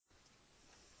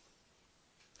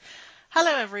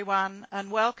Hello, everyone,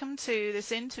 and welcome to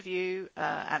this interview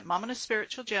at Mum and a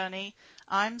Spiritual Journey.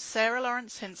 I'm Sarah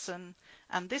Lawrence Hinson,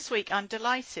 and this week I'm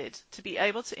delighted to be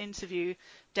able to interview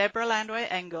Deborah Landwehr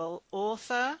Engel,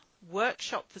 author,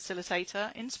 workshop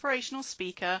facilitator, inspirational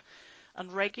speaker,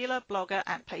 and regular blogger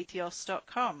at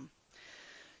Patheos.com.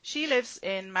 She lives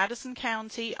in Madison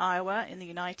County, Iowa, in the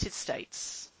United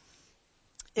States.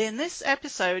 In this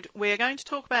episode, we're going to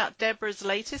talk about Deborah's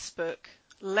latest book,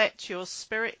 Let Your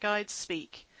Spirit Guide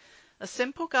Speak, a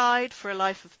simple guide for a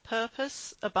life of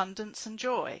purpose, abundance and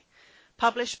joy,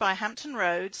 published by Hampton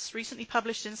Roads, recently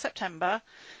published in September,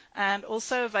 and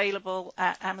also available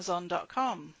at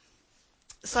Amazon.com.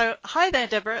 So, hi there,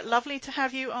 Deborah. Lovely to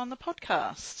have you on the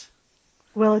podcast.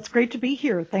 Well, it's great to be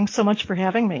here. Thanks so much for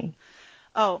having me.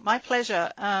 Oh, my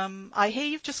pleasure. I hear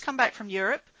you've just come back from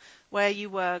Europe, where you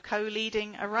were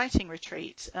co-leading a writing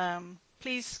retreat.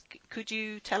 Please, could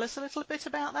you tell us a little bit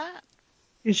about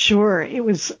that? Sure. It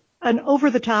was an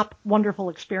over-the-top wonderful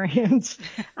experience.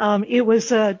 It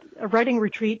was a writing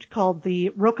retreat called the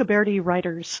Rocaberti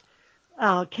Writers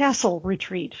Castle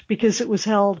Retreat because it was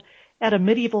held at a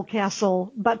medieval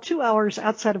castle about 2 hours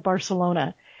outside of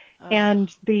Barcelona. Oh.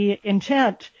 And the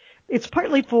intent, it's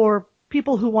partly for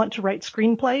people who want to write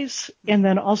screenplays and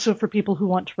then also for people who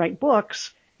want to write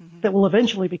books that will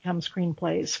eventually become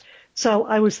screenplays. So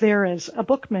I was there as a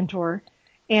book mentor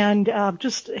and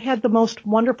just had the most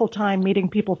wonderful time meeting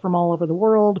people from all over the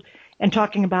world and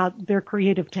talking about their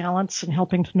creative talents and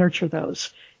helping to nurture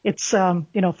those. It's,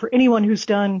 for anyone who's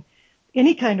done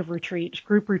any kind of retreat,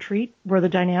 group retreat, where the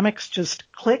dynamics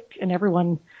just click and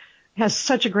everyone has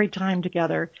such a great time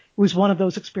together. It was one of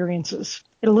those experiences.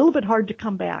 It's a little bit hard to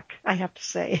come back, I have to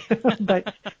say,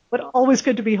 but always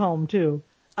good to be home too.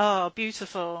 Oh,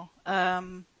 beautiful.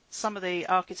 Some of the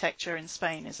architecture in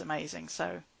Spain is amazing,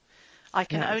 so I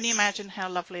can only imagine how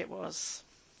lovely it was.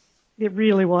 It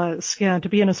really was, yeah, to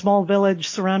be in a small village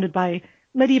surrounded by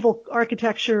medieval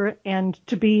architecture and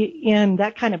to be in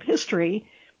that kind of history,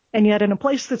 and yet in a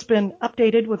place that's been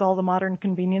updated with all the modern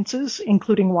conveniences,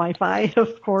 including Wi-Fi,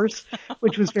 of course,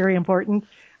 which was very important.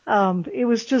 It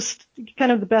was just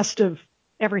kind of the best of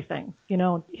everything,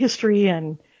 history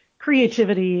and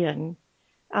creativity and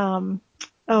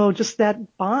just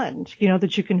that bond,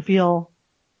 that you can feel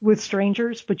with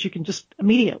strangers, but you can just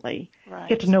immediately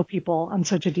get to know people on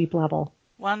such a deep level.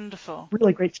 Wonderful.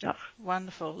 Really great stuff.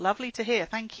 Wonderful. Lovely to hear.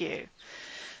 Thank you.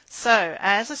 So,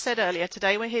 as I said earlier,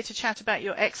 today we're here to chat about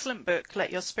your excellent book,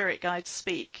 Let Your Spirit Guide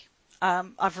Speak.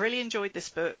 I've really enjoyed this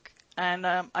book, and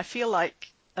I feel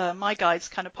like my guides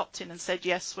kind of popped in and said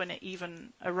yes when it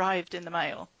even arrived in the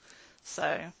mail.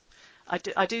 So I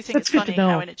do think That's it's funny good to know.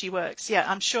 how energy works. Yeah,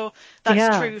 I'm sure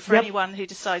that's true for anyone who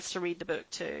decides to read the book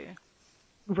too.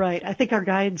 Right. I think our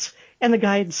guides and the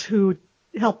guides who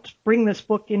helped bring this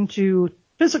book into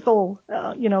physical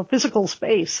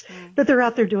space, that they're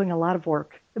out there doing a lot of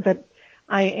work that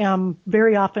I am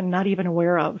very often not even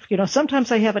aware of.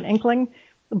 Sometimes I have an inkling,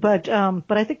 but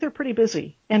I think they're pretty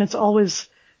busy, and it's always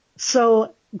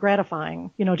so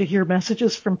gratifying, to hear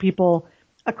messages from people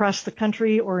across the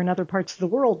country or in other parts of the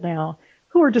world now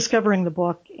who are discovering the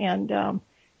book and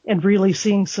really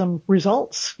seeing some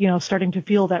results, starting to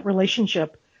feel that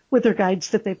relationship with their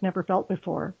guides that they've never felt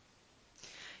before.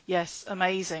 Yes,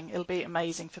 amazing. It'll be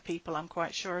amazing for people, I'm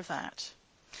quite sure of that.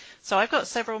 So I've got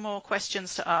several more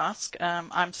questions to ask.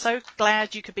 I'm so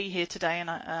glad you could be here today,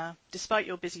 and despite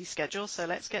your busy schedule, so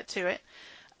let's get to it.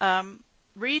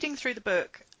 Reading through the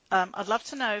book, I'd love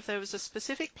to know if there was a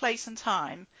specific place and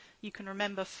time you can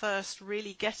remember first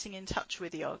really getting in touch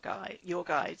with your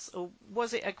guides, or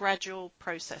was it a gradual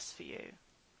process for you?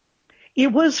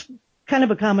 It was kind of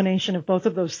a combination of both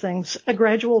of those things, a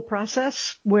gradual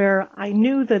process where I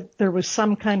knew that there was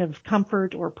some kind of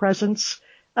comfort or presence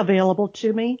available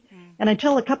to me. And I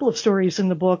tell a couple of stories in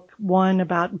the book, one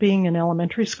about being in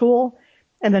elementary school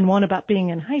and then one about being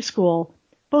in high school,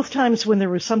 both times when there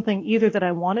was something either that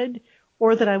I wanted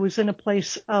or that I was in a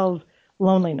place of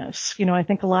loneliness. I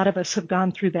think a lot of us have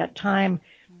gone through that time,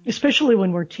 especially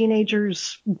when we're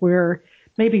teenagers, we're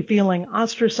maybe feeling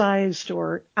ostracized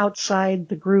or outside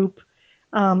the group.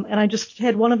 And I just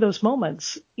had one of those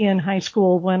moments in high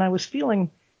school when I was feeling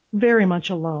very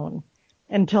much alone,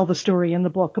 and tell the story in the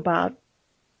book about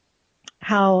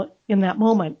how in that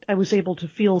moment I was able to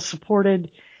feel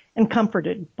supported and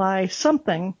comforted by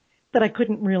something that I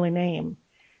couldn't really name.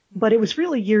 But it was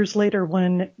really years later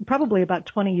when, probably about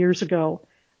 20 years ago,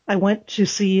 I went to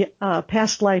see a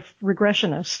past life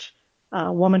regressionist,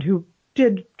 a woman who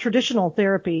did traditional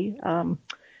therapy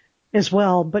as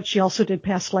well, but she also did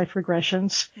past life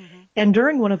regressions. And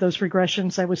during one of those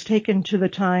regressions, I was taken to the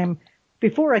time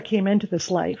before I came into this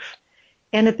life.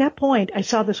 And at that point, I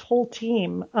saw this whole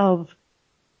team of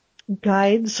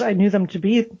guides. I knew them to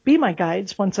be my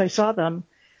guides once I saw them,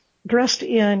 dressed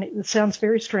in, it sounds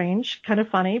very strange, kind of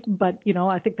funny, but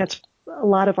I think that's a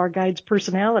lot of our guides'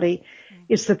 personality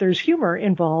is that there's humor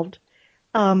involved.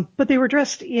 But they were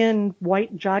dressed in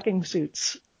white jogging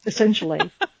suits,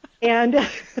 essentially. And,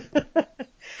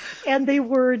 and they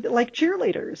were like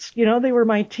cheerleaders, they were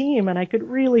my team, and I could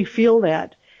really feel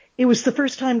that. It was the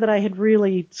first time that I had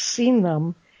really seen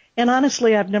them. And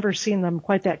honestly, I've never seen them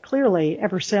quite that clearly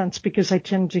ever since, because I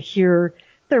tend to hear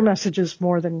their messages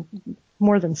more than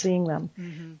seeing them.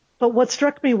 Mm-hmm. But what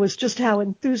struck me was just how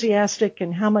enthusiastic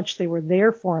and how much they were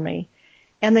there for me.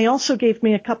 And they also gave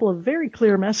me a couple of very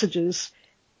clear messages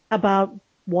about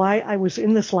why I was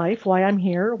in this life, why I'm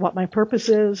here, what my purpose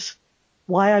is,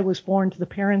 why I was born to the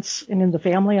parents and in the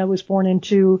family I was born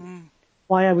into,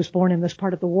 why I was born in this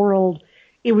part of the world.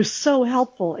 It was so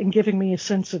helpful in giving me a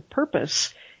sense of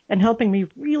purpose and helping me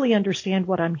really understand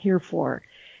what I'm here for.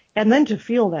 And then to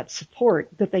feel that support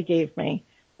that they gave me.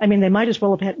 I mean, they might as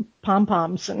well have had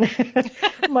pom-poms and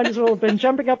might as well have been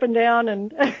jumping up and down,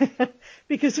 and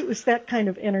because it was that kind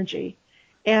of energy.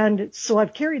 And so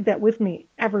I've carried that with me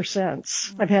ever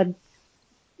since. I've had,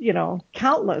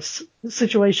 countless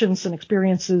situations and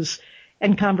experiences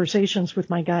and conversations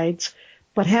with my guides,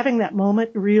 but having that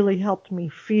moment really helped me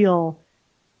feel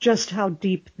just how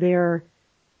deep their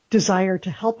desire to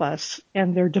help us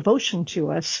and their devotion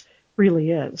to us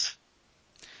really is.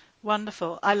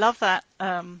 Wonderful. I love that,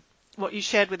 what you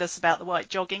shared with us about the white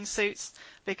jogging suits,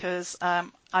 because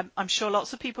I'm sure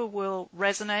lots of people will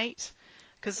resonate,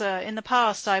 because in the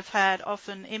past I've had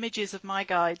often images of my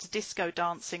guides disco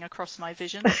dancing across my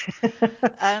vision.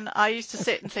 And I used to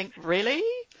sit and think, really?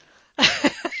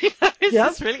 Is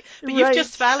this really? But you've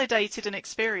just validated an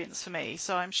experience for me,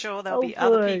 so I'm sure there'll be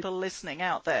other people listening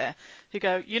out there who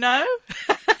go,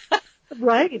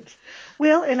 Right.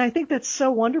 Well, and I think that's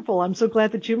so wonderful. I'm so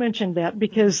glad that you mentioned that,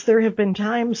 because there have been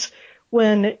times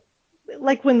when,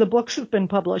 like when the books have been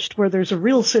published, where there's a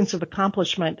real sense of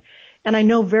accomplishment. And I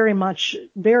know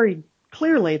very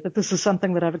clearly that this is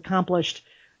something that I've accomplished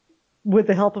with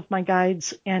the help of my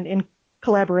guides and in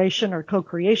collaboration or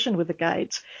co-creation with the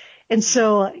guides. And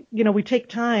so, we take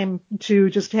time to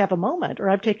just have a moment, or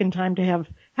I've taken time to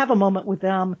have a moment with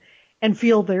them and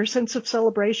feel their sense of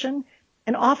celebration.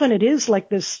 And often it is like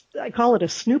this, I call it a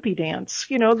Snoopy dance,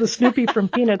 the Snoopy from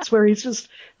Peanuts, where he's just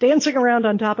dancing around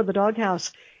on top of the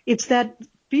doghouse. It's that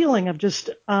feeling of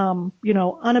just,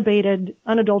 unabated,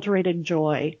 unadulterated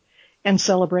joy and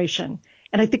celebration.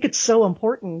 And I think it's so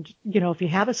important, if you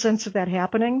have a sense of that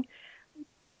happening,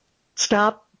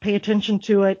 stop, pay attention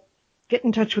to it, get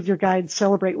in touch with your guides,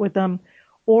 celebrate with them,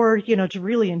 or, to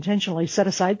really intentionally set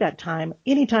aside that time.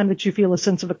 Anytime that you feel a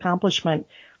sense of accomplishment,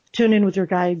 tune in with your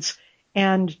guides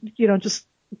and, just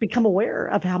become aware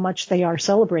of how much they are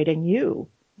celebrating you.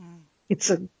 It's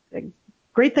a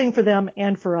great thing for them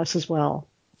and for us as well.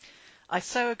 I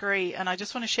so agree. And I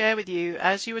just want to share with you,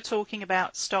 as you were talking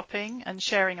about stopping and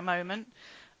sharing a moment,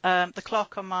 the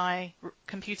clock on my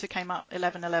computer came up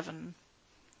 11:11.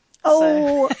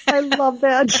 Oh, so. I love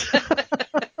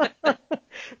that.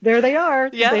 There they are.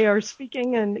 Yep. They are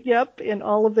speaking in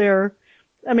all of their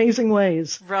amazing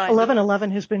ways. Right.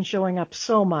 11:11 has been showing up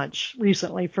so much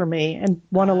recently for me, and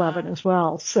 1:11 as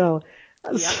well. So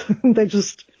they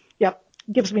just,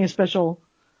 gives me a special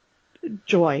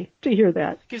joy to hear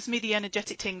that. Gives me the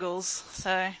energetic tingles.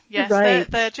 So yes,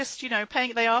 they're just,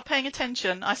 they are paying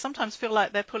attention. I sometimes feel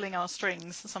like they're pulling our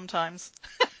strings sometimes.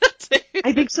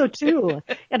 I think so too.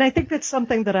 And I think that's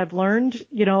something that I've learned,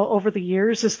 over the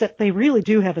years, is that they really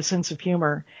do have a sense of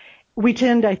humor. We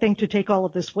tend, I think, to take all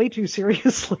of this way too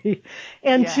seriously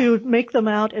and to make them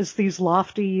out as these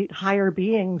lofty, higher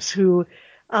beings who,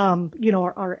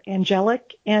 are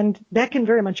angelic. And that can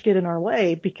very much get in our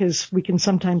way, because we can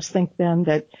sometimes think then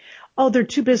that, they're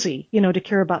too busy, to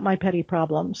care about my petty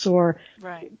problems, or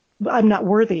I'm not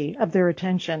worthy of their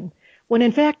attention. When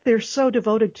in fact, they're so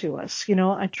devoted to us.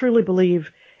 I truly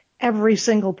believe every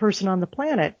single person on the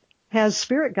planet has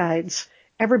spirit guides.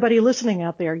 Everybody listening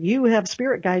out there, you have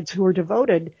spirit guides who are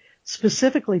devoted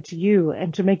specifically to you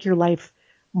and to make your life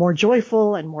more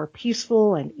joyful and more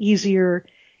peaceful and easier.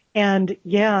 And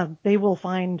they will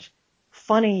find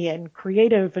funny and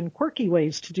creative and quirky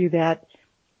ways to do that,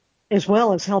 as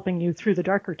well as helping you through the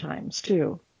darker times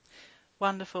too.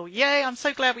 Wonderful. Yay. I'm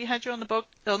so glad we had you on the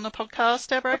podcast,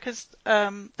 Deborah, because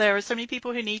there are so many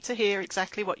people who need to hear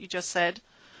exactly what you just said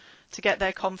to get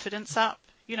their confidence up,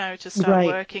 to start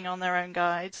working on their own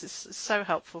guides. It's so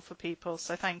helpful for people.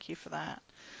 So thank you for that.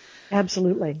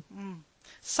 Absolutely.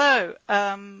 So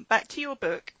back to your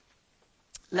book.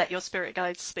 Let Your Spirit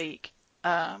Guides Speak.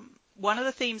 One of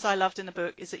the themes I loved in the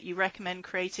book is that you recommend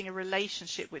creating a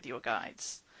relationship with your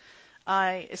guides.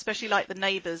 I especially like the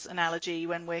neighbors analogy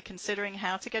when we're considering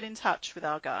how to get in touch with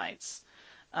our guides.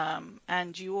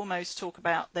 And you almost talk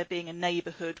about there being a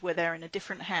neighborhood where they're in a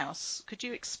different house. Could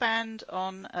you expand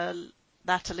on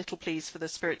that a little, please, for the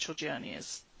spiritual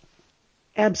journeyers?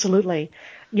 Absolutely.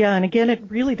 Yeah, and again, it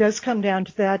really does come down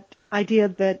to that idea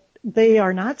that they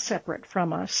are not separate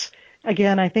from us.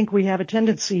 Again, I think we have a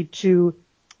tendency to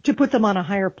put them on a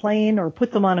higher plane or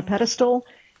put them on a pedestal,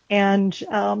 and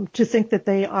to think that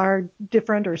they are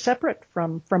different or separate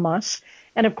from us.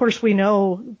 And of course, we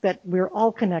know that we're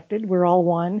all connected, we're all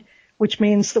one, which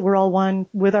means that we're all one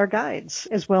with our guides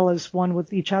as well as one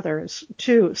with each other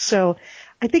too. So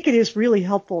I think it is really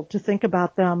helpful to think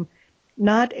about them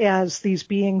not as these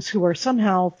beings who are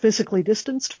somehow physically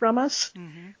distanced from us,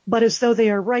 but as though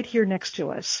they are right here next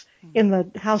to us, in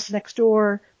the house next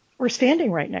door, or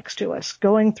standing right next to us,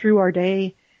 going through our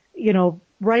day,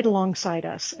 right alongside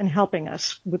us and helping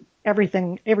us with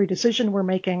everything, every decision we're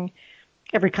making,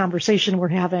 every conversation we're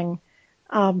having.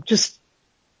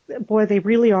 Boy, they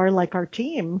really are like our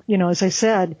team, as I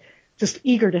said, just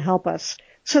eager to help us.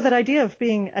 So that idea of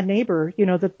being a neighbor,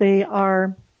 that they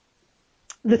are,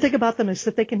 the thing about them is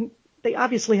that they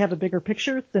obviously have a bigger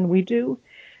picture than we do.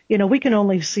 We can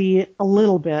only see a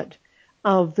little bit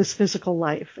of this physical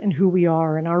life and who we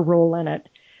are and our role in it.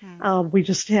 We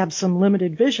just have some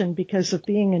limited vision because of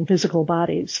being in physical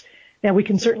bodies. Now, we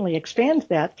can certainly expand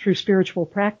that through spiritual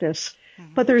practice,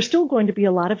 but there's still going to be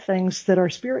a lot of things that our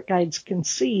spirit guides can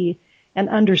see and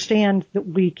understand that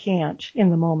we can't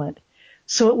in the moment.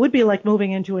 So it would be like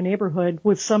moving into a neighborhood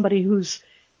with somebody who's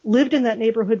lived in that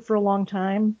neighborhood for a long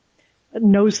time,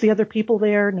 knows the other people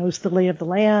there, knows the lay of the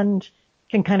land,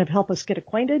 can kind of help us get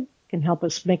acquainted, can help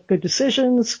us make good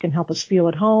decisions, can help us feel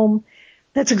at home.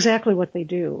 That's exactly what they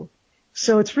do.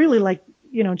 So it's really like,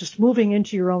 just moving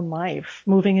into your own life,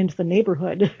 moving into the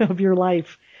neighborhood of your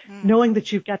life, knowing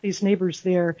that you've got these neighbors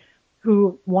there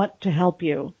who want to help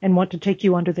you and want to take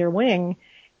you under their wing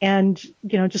and,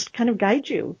 just kind of guide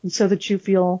you so that you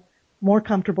feel more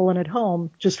comfortable and at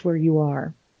home just where you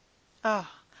are. Oh,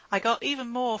 I got even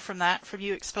more from that, from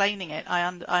you explaining it. I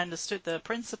understood the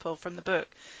principle from the book,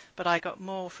 but I got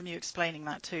more from you explaining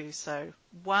that too. So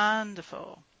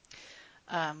wonderful.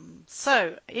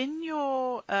 So in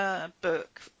your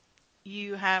book,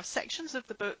 you have sections of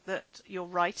the book that your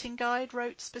writing guide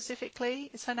wrote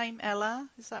specifically. Is her name Ella?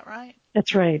 Is that right?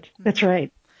 That's right. That's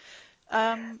right.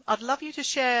 I'd love you to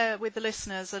share with the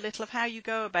listeners a little of how you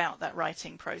go about that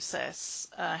writing process,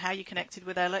 how you connected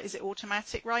with Ella. Is it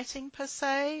automatic writing per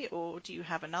se, or do you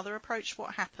have another approach?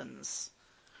 What happens?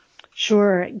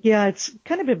 Sure. Yeah, it's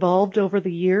kind of evolved over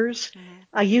the years.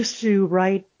 I used to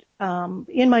write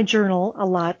in my journal a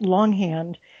lot,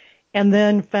 longhand, and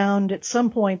then found at some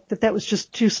point that was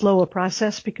just too slow a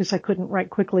process because I couldn't write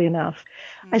quickly enough.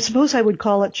 I suppose I would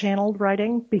call it channeled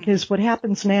writing, because what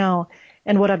happens now,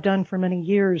 and what I've done for many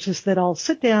years, is that I'll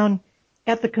sit down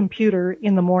at the computer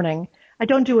in the morning. I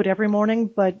don't do it every morning,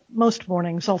 but most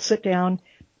mornings I'll sit down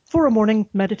for a morning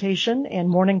meditation and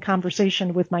morning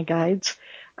conversation with my guides.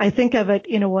 I think of it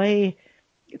in a way,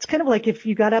 it's kind of like if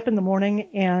you got up in the morning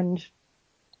and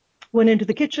went into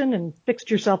the kitchen and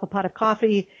fixed yourself a pot of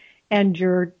coffee and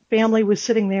your family was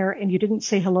sitting there and you didn't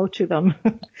say hello to them.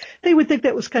 They would think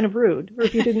that was kind of rude, or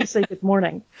if you didn't say good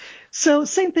morning. So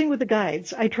same thing with the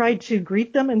guides. I try to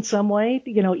greet them in some way,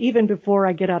 even before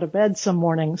I get out of bed some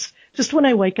mornings. Just when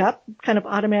I wake up, kind of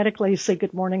automatically say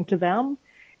good morning to them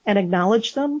and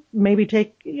acknowledge them. Maybe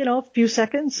take, a few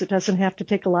seconds. It doesn't have to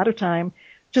take a lot of time,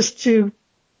 just to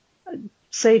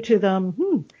say to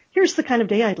them, here's the kind of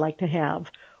day I'd like to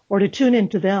have. Or to tune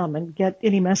into them and get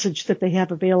any message that they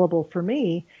have available for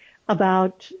me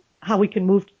about how we can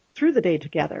move through the day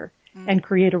together and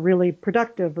create a really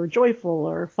productive or joyful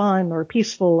or fun or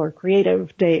peaceful or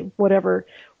creative day, whatever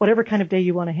kind of day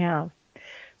you want to have.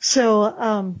 So,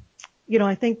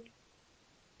 I think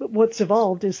what's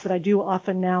evolved is that I do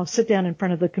often now sit down in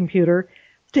front of the computer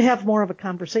to have more of a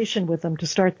conversation with them to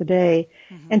start the day.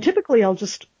 And typically I'll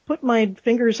just put my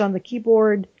fingers on the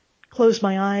keyboard, close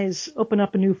my eyes, open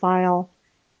up a new file,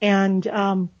 and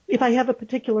if I have a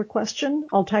particular question,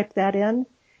 I'll type that in,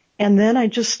 and then I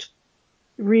just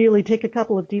really take a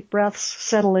couple of deep breaths,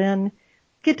 settle in,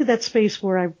 get to that space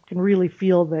where I can really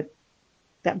feel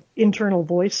that internal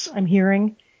voice I'm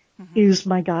hearing is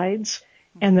my guides,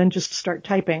 and then just start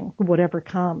typing whatever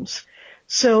comes.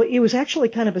 So it was actually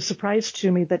kind of a surprise to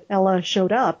me that Ella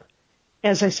showed up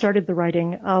as I started the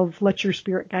writing of Let Your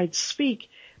Spirit Guides Speak.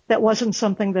 That wasn't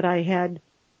something that I had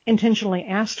intentionally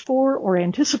asked for or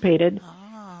anticipated,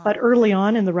 But early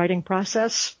on in the writing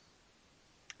process,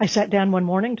 I sat down one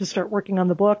morning to start working on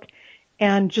the book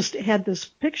and just had this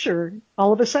picture.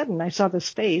 All of a sudden, I saw this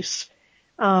face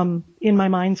in my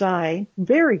mind's eye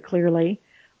very clearly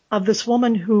of this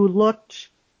woman who looked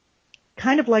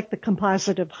kind of like the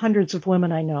composite of hundreds of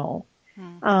women I know.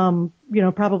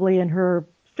 Probably in her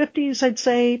 50s, I'd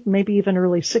say, maybe even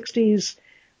early 60s,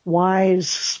 wise,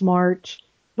 smart,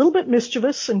 a little bit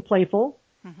mischievous and playful.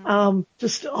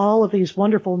 Just all of these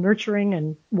wonderful nurturing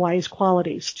and wise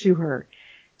qualities to her.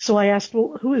 So I asked,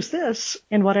 well, who is this?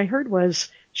 And what I heard was,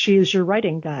 she is your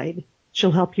writing guide.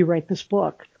 She'll help you write this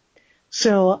book.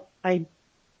 So I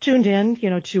tuned in,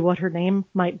 to what her name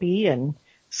might be and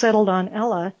settled on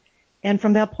Ella. And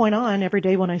from that point on, every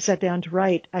day when I sat down to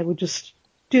write, I would just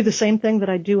do the same thing that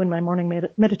I do in my morning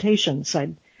meditations.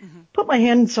 I'd put my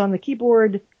hands on the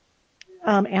keyboard,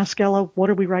 ask Ella,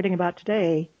 what are we writing about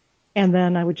today? And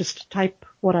then I would just type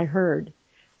what I heard.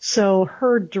 So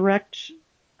her direct,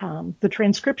 the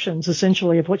transcriptions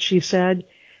essentially of what she said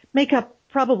make up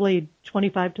probably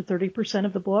 25 to 30%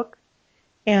 of the book.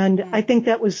 And I think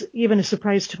that was even a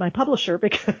surprise to my publisher,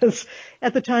 because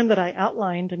at the time that I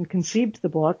outlined and conceived the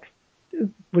book,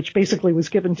 which basically was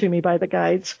given to me by the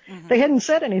guides, they hadn't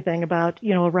said anything about,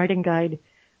 a writing guide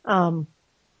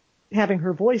having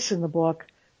her voice in the book.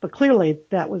 But clearly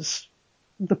that was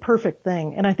the perfect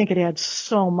thing. And I think it adds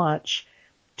so much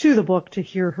to the book to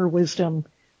hear her wisdom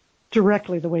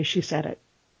directly the way she said it.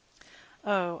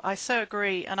 Oh, I so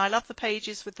agree. And I love the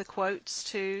pages with the quotes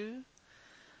too.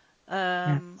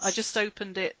 Yes. I just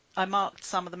opened it. I marked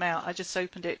some of them out. I just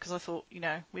opened it because I thought,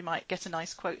 we might get a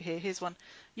nice quote here. Here's one.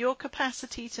 Your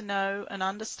capacity to know and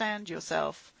understand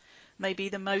yourself may be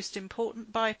the most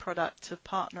important byproduct of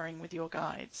partnering with your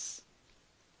guides.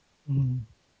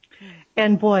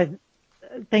 And boy,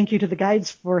 thank you to the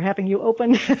guides for having you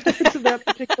open to that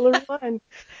particular one,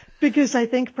 because I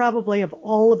think probably of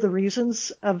all of the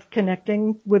reasons of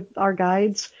connecting with our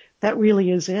guides, that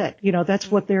really is it. That's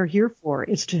what they're here for,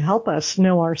 is to help us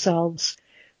know ourselves,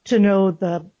 to know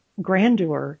the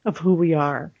grandeur of who we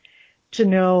are, to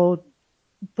know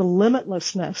the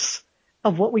limitlessness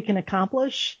of what we can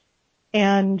accomplish,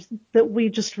 and that we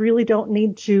just really don't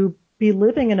need to be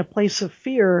living in a place of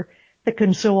fear that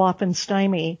can so often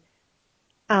stymie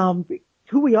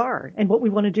who we are and what we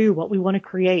want to do, what we want to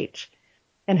create,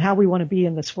 and how we want to be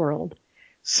in this world.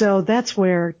 So that's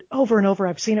where over and over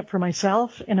I've seen it for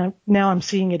myself, and now I'm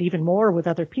seeing it even more with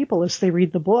other people as they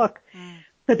read the book,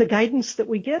 that the guidance that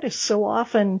we get is so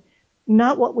often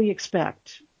not what we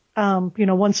expect.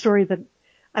 One story that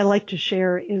I like to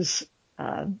share is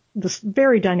this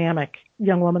very dynamic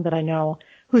young woman that I know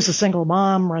who's a single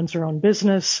mom, runs her own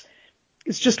business,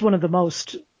 is just one of the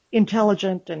most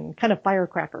intelligent and kind of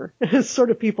firecracker sort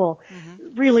of people,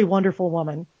 really wonderful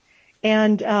woman.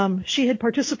 And she had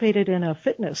participated in a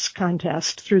fitness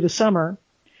contest through the summer,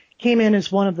 came in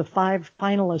as one of the 5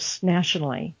 finalists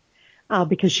nationally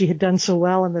because she had done so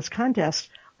well in this contest,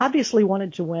 obviously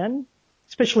wanted to win,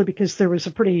 especially because there was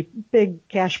a pretty big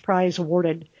cash prize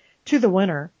awarded to the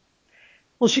winner.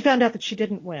 Well, she found out that she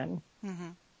didn't win.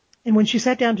 And when she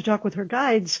sat down to talk with her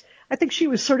guides, I think she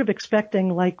was sort of expecting,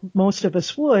 like most of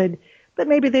us would, that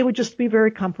maybe they would just be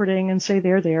very comforting and say,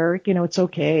 there, it's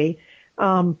okay.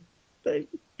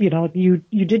 You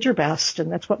did your best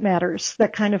and that's what matters,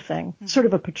 that kind of thing, sort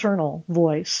of a paternal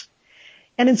voice.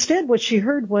 And instead what she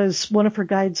heard was one of her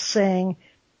guides saying,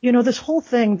 this whole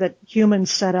thing that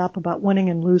humans set up about winning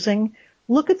and losing,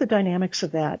 look at the dynamics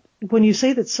of that. When you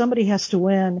say that somebody has to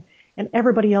win and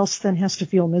everybody else then has to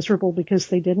feel miserable because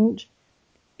they didn't,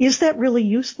 is that really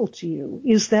useful to you?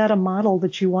 Is that a model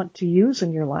that you want to use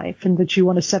in your life and that you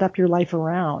want to set up your life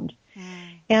around?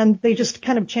 And they just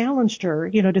kind of challenged her,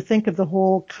 to think of the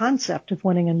whole concept of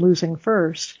winning and losing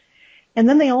first. And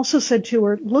then they also said to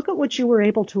her, look at what you were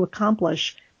able to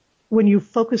accomplish when you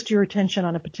focused your attention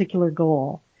on a particular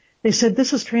goal. They said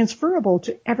this is transferable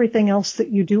to everything else that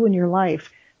you do in your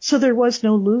life. So there was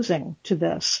no losing to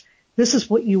this. This is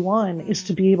what you won, is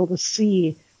to be able to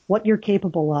see what you're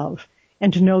capable of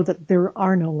and to know that there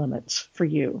are no limits for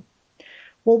you.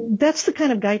 Well, that's the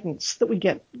kind of guidance that we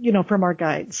get, from our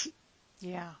guides.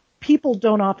 Yeah. People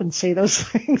don't often say those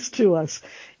things to us.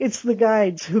 It's the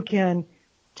guides who can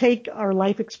take our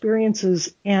life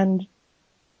experiences and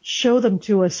show them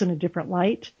to us in a different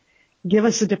light, give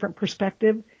us a different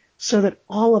perspective, so that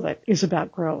all of it is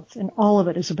about growth and all of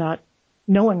it is about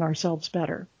knowing ourselves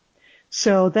better.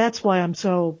 So that's why I'm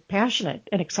so passionate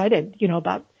and excited,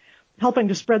 about helping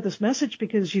to spread this message,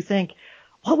 because you think,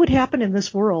 what would happen in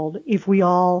this world if we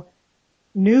all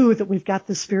knew that we've got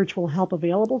this spiritual help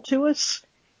available to us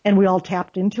and we all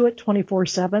tapped into it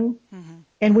 24/7?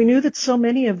 And we knew that so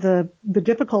many of the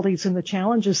difficulties and the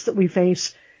challenges that we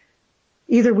face,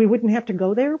 either we wouldn't have to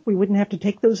go there, we wouldn't have to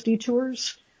take those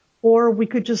detours, or we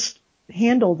could just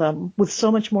handle them with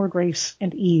so much more grace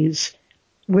and ease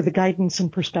with the guidance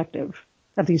and perspective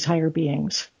of these higher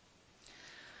beings.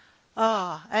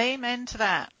 Ah, amen to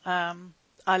that.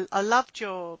 I loved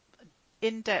your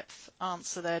in-depth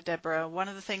answer there, Deborah. One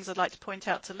of the things I'd like to point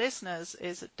out to listeners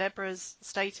is that Deborah's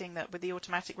stating that with the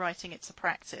automatic writing, it's a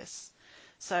practice.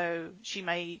 So she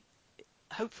may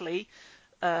hopefully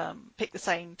pick the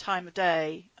same time of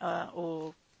day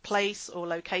or place or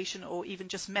location or even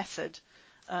just method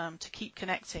to keep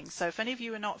connecting. So if any of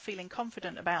you are not feeling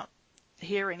confident about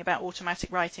hearing about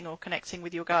automatic writing or connecting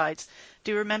with your guides,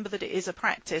 do remember that it is a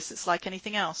practice. It's like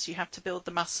anything else. You have to build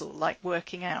the muscle, like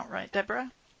working out, right,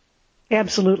 Deborah?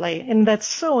 Absolutely. And that's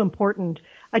so important.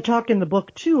 I talk in the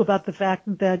book, too, about the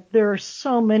fact that there are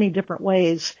so many different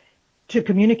ways to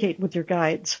communicate with your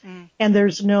guides. And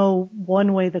there's no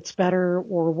one way that's better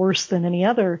or worse than any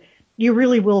other. You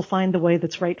really will find the way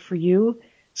that's right for you.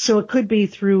 So it could be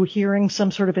through hearing some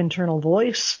sort of internal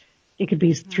voice. It could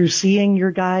be through seeing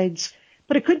your guides,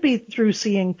 but it could be through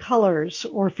seeing colors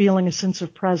or feeling a sense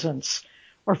of presence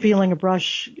or feeling a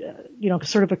brush,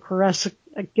 sort of a caress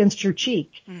against your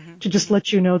cheek to just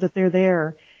let you know that they're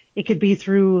there. It could be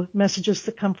through messages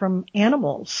that come from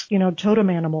animals, totem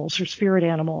animals or spirit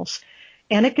animals.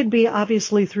 And it could be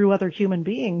obviously through other human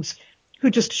beings who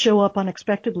just show up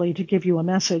unexpectedly to give you a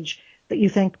message that you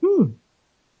think,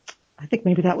 I think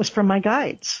maybe that was from my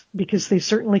guides, because they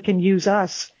certainly can use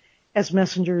us as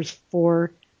messengers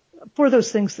for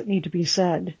those things that need to be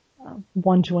said,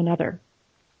 one to another.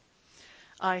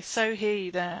 I so hear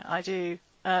you there. I do.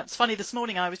 It's funny, this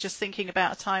morning I was just thinking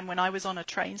about a time when I was on a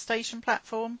train station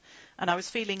platform and I was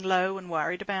feeling low and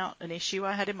worried about an issue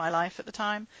I had in my life at the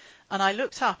time. And I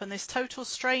looked up and this total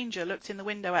stranger looked in the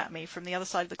window at me from the other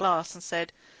side of the glass and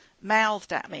said,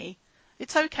 mouthed at me,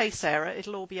 "It's okay, Sarah,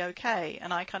 it'll all be okay."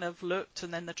 And I kind of looked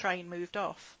and then the train moved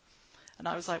off. And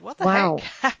I was like, what the heck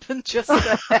happened just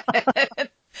then?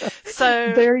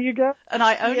 So there you go. And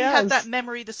I only had that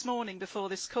memory this morning before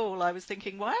this call. I was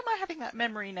thinking, why am I having that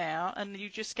memory now? And you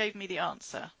just gave me the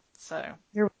answer. So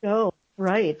here we go.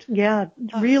 Right. Yeah.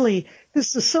 Really,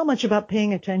 this is so much about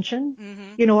paying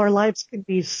attention. Our lives can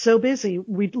be so busy.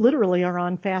 We literally are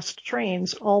on fast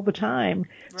trains all the time.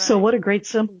 Right. So what a great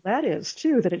symbol that is,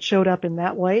 too, that it showed up in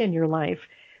that way in your life,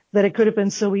 that it could have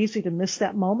been so easy to miss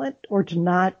that moment or to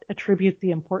not attribute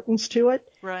the importance to it.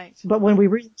 Right. But when we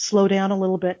really slow down a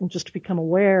little bit and just become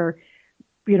aware,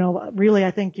 really,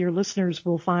 I think your listeners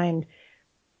will find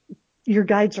your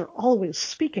guides are always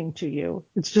speaking to you.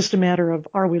 It's just a matter of,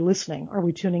 are we listening? Are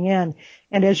we tuning in?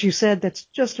 And as you said, that's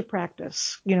just a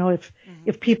practice.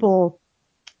 If people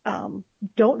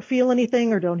don't feel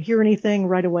anything or don't hear anything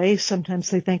right away, sometimes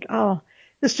they think, oh,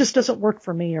 this just doesn't work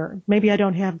for me, or maybe I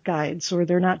don't have guides, or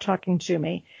they're not talking to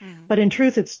me. But in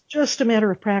truth, it's just a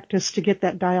matter of practice to get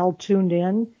that dial tuned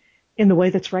in the way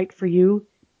that's right for you.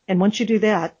 And once you do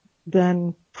that,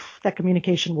 then that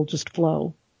communication will just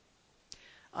flow.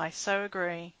 I so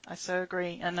agree.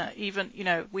 And even,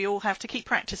 we all have to keep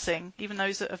practicing, even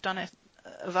those that have done it,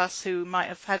 of us who might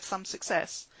have had some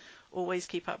success, always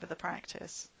keep up with the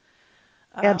practice.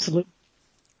 Absolutely.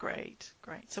 Great.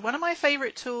 So one of my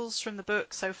favorite tools from the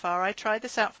book so far, I tried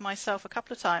this out for myself a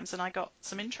couple of times and I got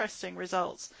some interesting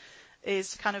results,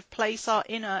 is kind of place our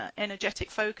inner energetic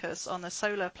focus on the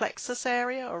solar plexus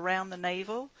area around the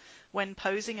navel when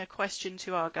posing a question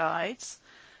to our guides,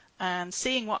 and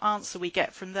seeing what answer we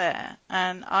get from there.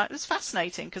 And it was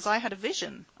fascinating because I had a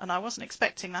vision and I wasn't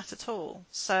expecting that at all.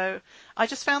 So I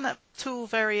just found that tool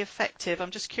very effective.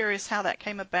 I'm just curious how that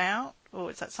came about,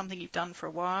 or is that something you've done for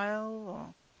a while?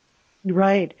 Or?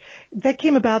 Right. That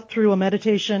came about through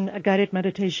a guided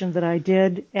meditation that I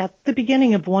did at the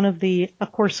beginning of one of the A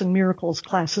Course in Miracles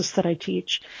classes that I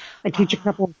teach. I teach a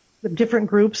couple of different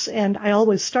groups, and I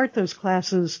always start those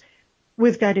classes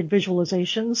with guided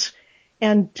visualizations.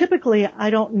 And typically,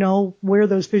 I don't know where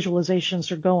those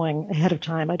visualizations are going ahead of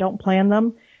time. I don't plan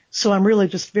them. So I'm really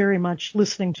just very much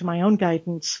listening to my own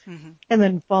guidance and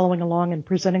then following along and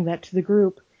presenting that to the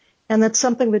group. And that's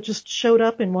something that just showed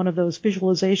up in one of those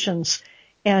visualizations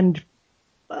and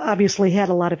obviously had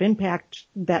a lot of impact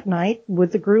that night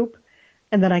with the group.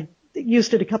 And then I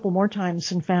used it a couple more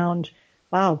times and found,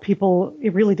 wow,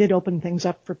 it really did open things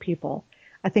up for people.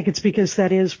 I think it's because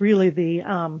that is really the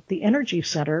energy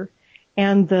center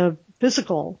and the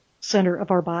physical center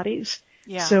of our bodies.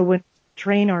 Yeah. So when we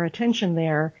train our attention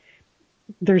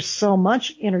there's so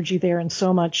much energy there and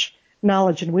so much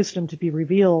knowledge and wisdom to be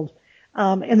revealed.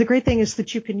 And the great thing is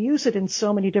that you can use it in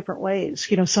so many different ways.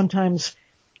 Sometimes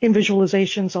in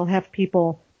visualizations, I'll have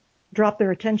people drop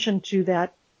their attention to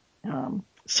that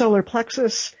solar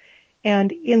plexus,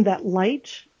 and in that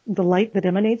light, the light that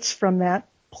emanates from that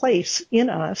place in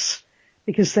us,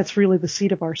 because that's really the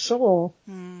seat of our soul,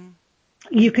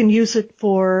 you can use it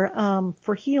for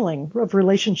healing of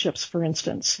relationships, for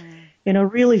instance.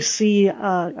 Really see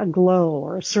a glow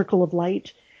or a circle of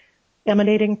light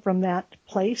emanating from that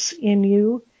place in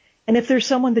you. And if there's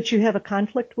someone that you have a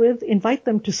conflict with, invite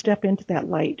them to step into that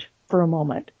light for a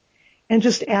moment and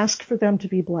just ask for them to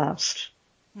be blessed.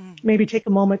 Maybe take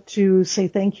a moment to say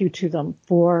thank you to them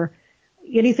for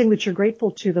anything that you're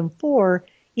grateful to them for,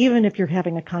 even if you're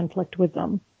having a conflict with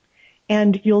them.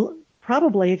 And you'll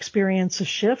probably experience a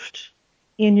shift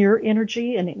in your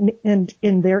energy and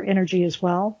in their energy as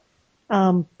well.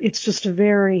 It's just a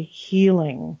very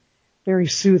healing, very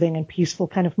soothing and peaceful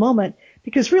kind of moment,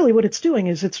 because really what it's doing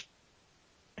is it's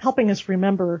helping us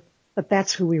remember that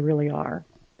that's who we really are.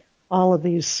 All of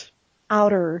these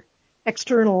outer,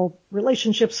 external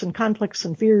relationships and conflicts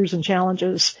and fears and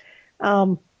challenges,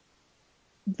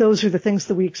 those are the things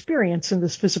that we experience in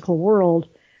this physical world.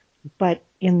 But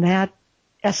in that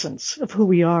essence of who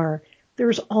we are,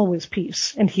 there's always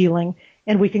peace and healing,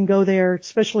 and we can go there,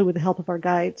 especially with the help of our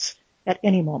guides, at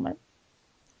any moment.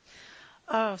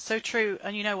 Oh, so true.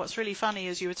 And you know what's really funny,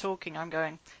 as you were talking, I'm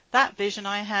going, that vision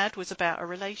I had was about a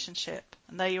relationship,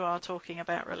 and there you are talking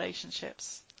about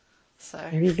relationships. So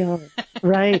there you go.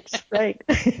 Right.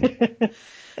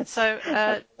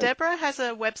 So Deborah has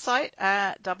a website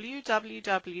at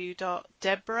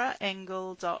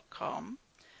www.deborahengel.com.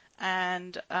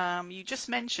 And you just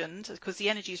mentioned, because the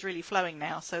energy is really flowing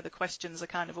now, so the questions are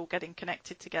kind of all getting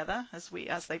connected together, as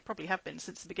they probably have been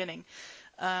since the beginning.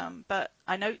 But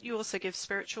I know you also give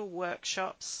spiritual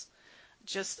workshops.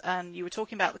 And you were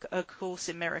talking about A Course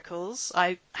in Miracles.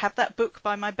 I have that book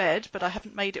by my bed, but I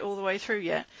haven't made it all the way through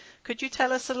yet. Could you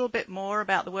tell us a little bit more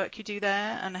about the work you do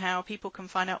there and how people can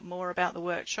find out more about the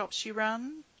workshops you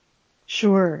run?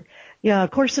 Sure. Yeah, A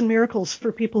Course in Miracles,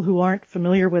 for people who aren't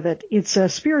familiar with it, it's a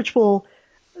spiritual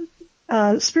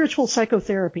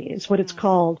psychotherapy is what it's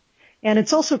called. And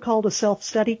it's also called a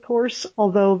self-study course,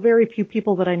 although very few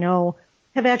people that I know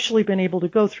have actually been able to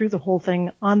go through the whole thing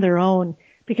on their own,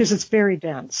 because it's very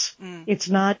dense. It's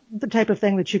not the type of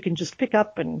thing that you can just pick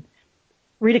up and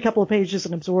read a couple of pages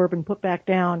and absorb and put back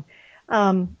down.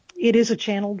 It is a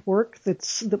channeled work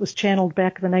that was channeled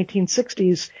back in the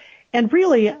 1960s. And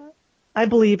really, I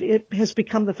believe it has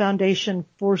become the foundation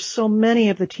for so many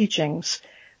of the teachings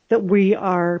that we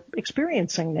are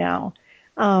experiencing now,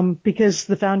 because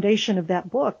the foundation of that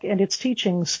book and its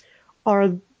teachings are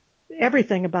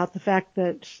everything about the fact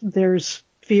that there's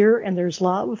fear and there's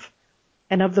love.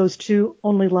 And of those two,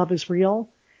 only love is real.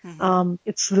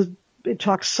 It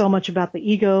talks so much about the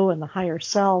ego and the higher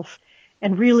self,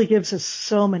 and really gives us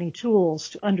so many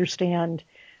tools to understand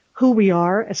who we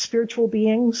are as spiritual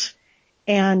beings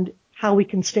and how we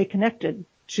can stay connected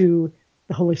to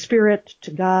the Holy Spirit,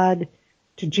 to God,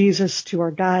 to Jesus, to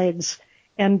our guides.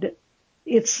 And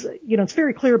it's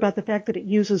very clear about the fact that it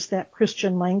uses that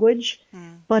Christian language,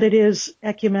 but it is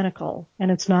ecumenical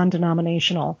and it's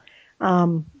non-denominational.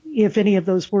 If any of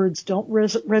those words don't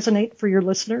resonate for your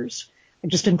listeners, I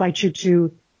just invite you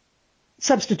to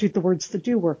substitute the words that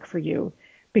do work for you,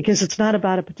 because it's not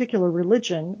about a particular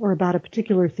religion or about a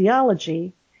particular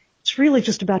theology. It's really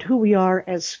just about who we are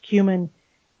as human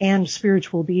and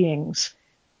spiritual beings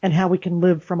and how we can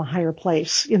live from a higher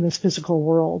place in this physical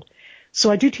world. So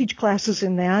I do teach classes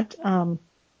in that, and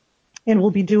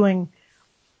we'll be doing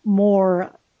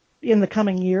more in the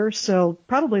coming year. So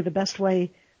probably the best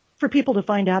way for people to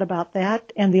find out about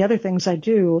that and the other things I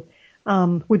do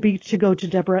would be to go to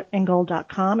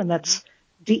DeborahEngel.com, and that's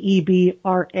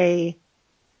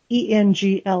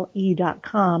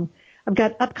DebraEngle.com. I've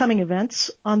got upcoming events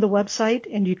on the website,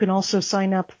 and you can also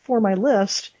sign up for my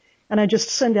list, and I just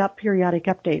send out periodic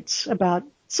updates about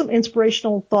some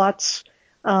inspirational thoughts,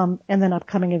 and then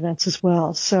upcoming events as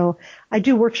well. So I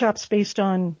do workshops based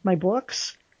on my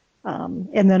books,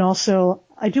 and then also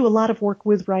I do a lot of work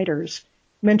with writers,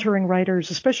 mentoring writers,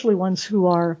 especially ones who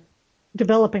are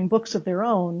developing books of their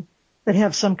own that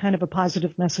have some kind of a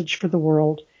positive message for the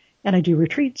world. And I do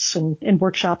retreats and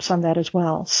workshops on that as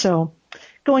well. So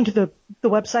going to the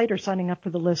website or signing up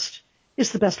for the list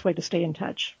is the best way to stay in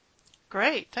touch.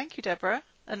 Great. Thank you, Deborah.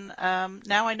 And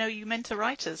now I know you mentor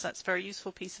writers. That's a very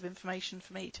useful piece of information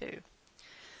for me too.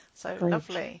 So Great.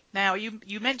 Lovely. Now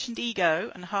you mentioned ego,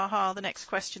 and the next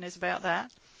question is about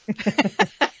that.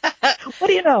 What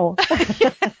do you know?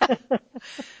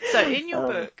 So in your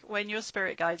Oh, book, When Your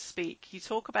Spirit Guides Speak, you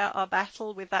talk about our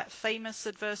battle with that famous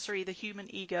adversary, the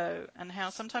human ego, and how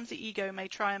sometimes the ego may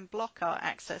try and block our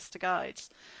access to guides.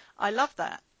 I love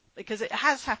that because it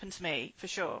has happened to me for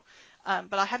sure,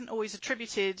 but I hadn't always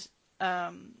attributed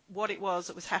what it was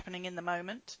that was happening in the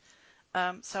moment.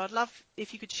 So I'd love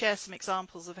if you could share some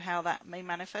examples of how that may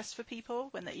manifest for people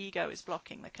when the ego is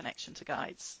blocking the connection to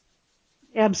guides.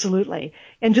 absolutely.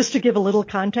 And just to give a little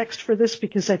context for this,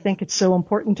 because I think it's so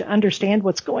important to understand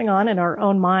what's going on in our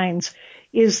own minds,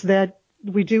 is that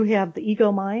we do have the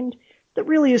ego mind that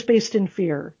really is based in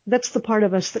fear. That's the part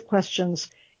of us that questions,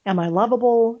 am I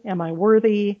lovable? Am I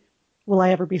worthy? Will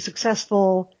I ever be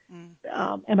successful? Mm,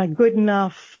 Am I good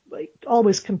enough? Like,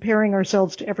 always comparing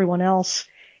ourselves to everyone else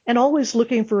and always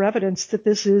looking for evidence that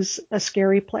this is a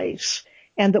scary place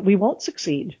and that we won't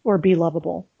succeed or be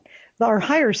lovable. Our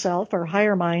higher self, our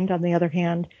higher mind, on the other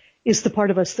hand, is the part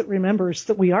of us that remembers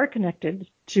that we are connected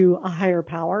to a higher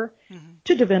power, mm-hmm.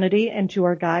 to divinity, and to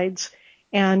our guides.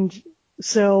 And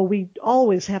so we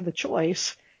always have the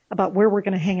choice about where we're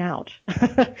going to hang out.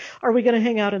 Are we going to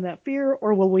hang out in that fear,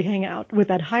 or will we hang out with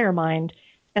that higher mind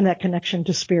and that connection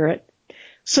to spirit?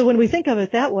 So when we think of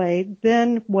it that way,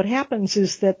 then what happens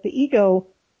is that the ego,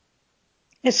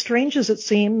 as strange as it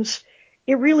seems,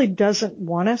 it really doesn't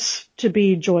want us to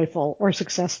be joyful or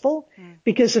successful, Mm,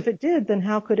 because if it did, then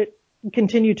how could it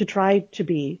continue to try to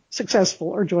be successful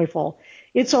or joyful?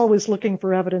 It's always looking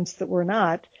for evidence that we're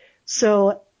not.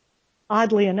 So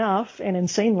oddly enough, and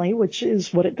insanely, which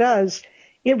is what it does,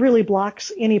 it really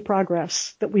blocks any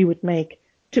progress that we would make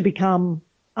to become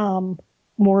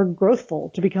more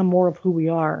growthful, to become more of who we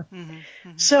are. mm-hmm,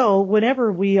 mm-hmm. So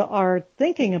whenever we are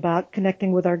thinking about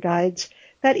connecting with our guides,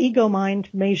 that ego mind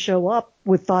may show up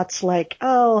with thoughts like,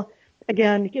 oh,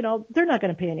 again, they're not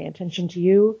going to pay any attention to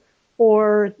you,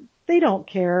 or they don't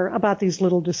care about these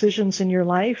little decisions in your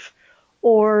life,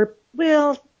 or,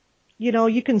 well,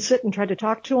 you can sit and try to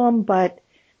talk to them, but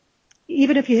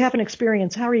even if you have an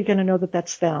experience, how are you going to know that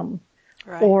that's them?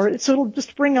 Right. Or so it'll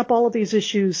just bring up all of these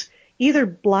issues, either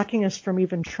blocking us from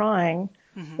even trying,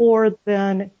 Mm-hmm. or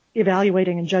then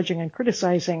evaluating and judging and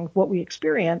criticizing what we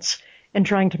experience and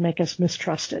trying to make us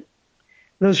mistrust it.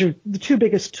 Those are the two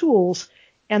biggest tools,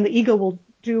 and the ego will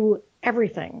do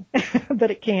everything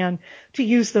that it can to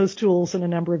use those tools in a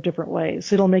number of different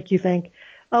ways. It'll make you think,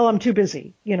 oh, I'm too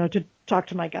busy, to talk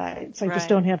to my guides. I just Right.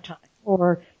 don't have time.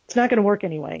 Or it's not going to work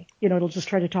anyway. It'll just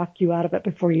try to talk you out of it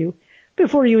before you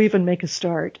even make a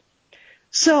start.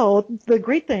 So the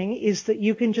great thing is that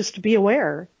you can just be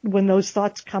aware when those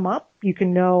thoughts come up. You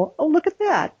can know, oh, look at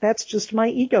that. That's just my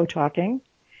ego talking.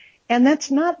 And that's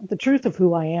not the truth of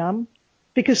who I am,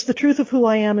 because the truth of who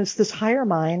I am is this higher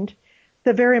mind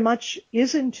that very much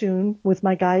is in tune with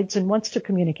my guides and wants to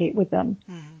communicate with them.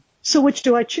 Mm-hmm. So which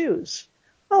do I choose?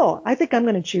 Oh, I think I'm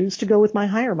going to choose to go with my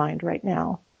higher mind right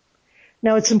now.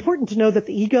 Now, it's important to know that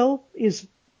the ego is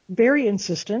very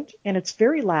insistent, and it's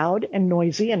very loud and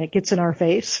noisy, and it gets in our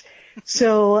face.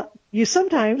 So you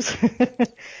sometimes,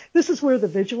 this is where the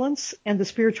vigilance and the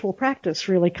spiritual practice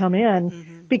really come in,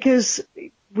 Mm-hmm. because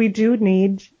we do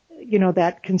need,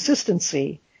 that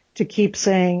consistency to keep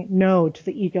saying no to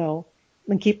the ego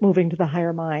and keep moving to the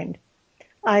higher mind.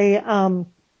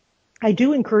 I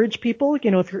do encourage people,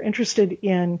 if you're interested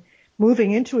in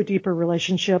moving into a deeper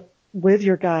relationship with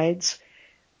your guides,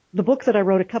 the book that I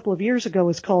wrote a couple of years ago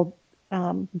is called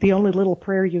The Only Little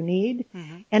Prayer You Need.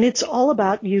 Mm-hmm. And it's all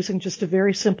about using just a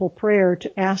very simple prayer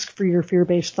to ask for your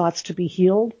fear-based thoughts to be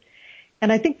healed.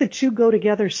 And I think the two go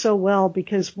together so well,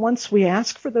 because once we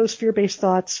ask for those fear-based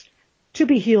thoughts to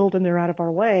be healed and they're out of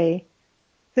our way,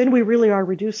 then we really are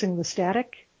reducing the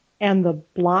static and the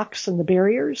blocks and the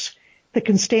barriers that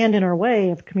can stand in our way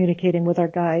of communicating with our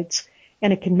guides.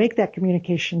 And it can make that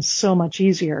communication so much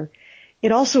easier.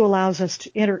 It also allows us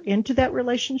to enter into that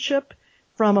relationship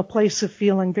from a place of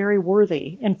feeling very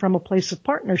worthy and from a place of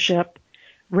partnership,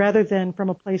 rather than from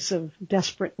a place of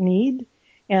desperate need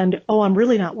and, oh, I'm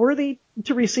really not worthy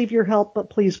to receive your help, but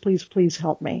please, please, please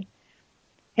help me.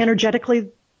 Energetically,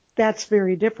 that's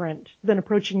very different than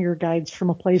approaching your guides from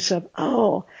a place of,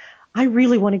 oh, I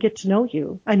really want to get to know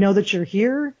you. I know that you're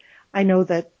here. I know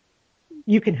that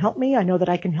you can help me. I know that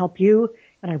I can help you,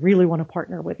 and I really want to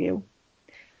partner with you.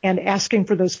 And asking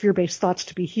for those fear-based thoughts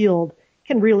to be healed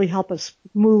can really help us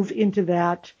move into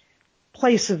that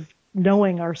place of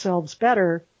knowing ourselves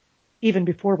better even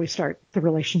before we start the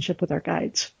relationship with our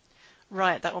guides.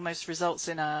 Right. That almost results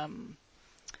in an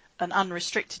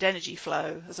unrestricted energy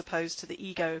flow as opposed to the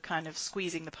ego kind of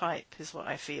squeezing the pipe, is what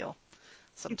I feel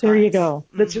There you sometimes. go.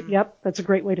 Mm-hmm. That's a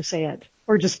great way to say it.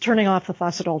 Or just turning off the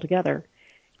faucet altogether.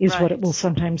 is what it will Right.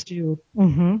 sometimes do.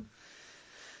 Mm-hmm.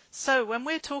 So when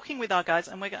we're talking with our guides,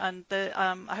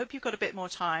 I hope you've got a bit more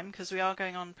time because we are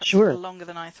going on perhaps a little Sure. longer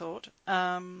than I thought.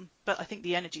 But I think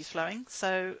the energy's flowing.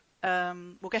 So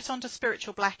we'll get on to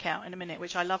spiritual blackout in a minute,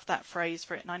 which I love that phrase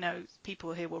for it, and I know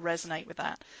people here will resonate with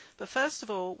that. But first of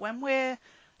all, when we're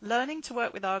learning to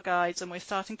work with our guides and we're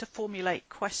starting to formulate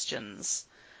questions,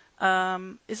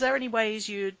 is there any ways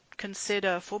you'd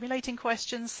consider formulating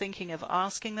questions, thinking of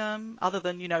asking them, other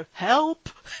than, help?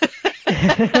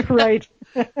 Right.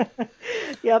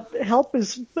 Yep. Help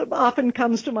is often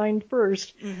comes to mind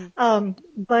first. Hmm.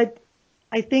 But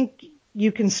I think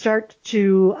you can start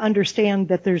to understand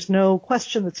that there's no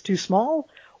question that's too small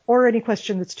or any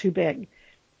question that's too big.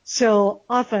 So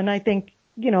often I think,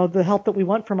 the help that we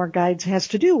want from our guides has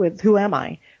to do with who am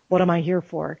I? What am I here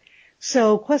for?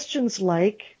 So questions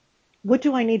like, what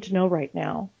do I need to know right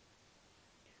now?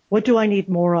 What do I need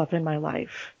more of in my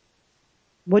life?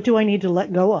 What do I need to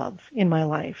let go of in my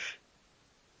life?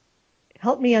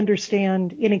 Help me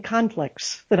understand any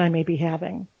conflicts that I may be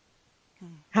having.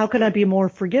 How can I be more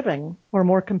forgiving or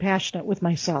more compassionate with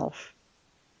myself?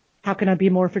 How can I be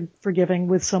more forgiving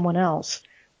with someone else?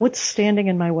 What's standing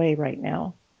in my way right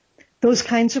now? Those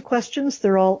kinds of questions,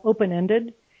 they're all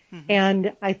open-ended. Hmm.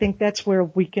 And I think that's where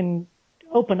we can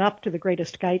open up to the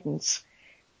greatest guidance.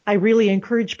 I really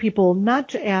encourage people not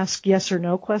to ask yes or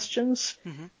no questions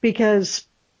Hmm. because,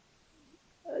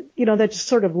 that just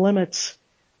sort of limits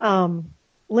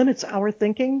our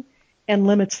thinking and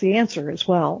limits the answer as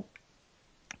well.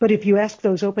 But if you ask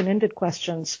those open-ended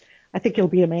questions, I think you'll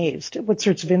be amazed at what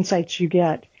sorts of insights you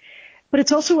get. But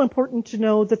it's also important to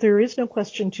know that there is no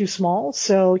question too small.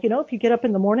 So, if you get up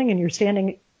in the morning and you're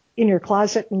standing in your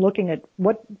closet and looking at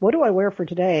what do I wear for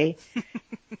today,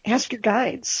 ask your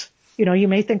guides. You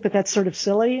may think that that's sort of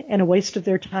silly and a waste of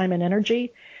their time and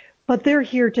energy, but they're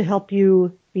here to help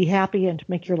you be happy and to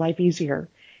make your life easier.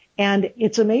 And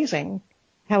it's amazing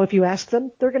how if you ask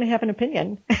them, they're going to have an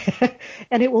opinion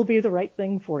and it will be the right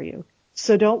thing for you.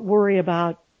 So don't worry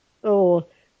about, oh,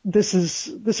 this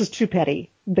is too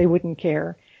petty. They wouldn't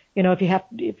care.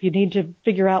 If you need to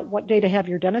figure out what day to have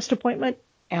your dentist appointment,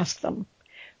 ask them.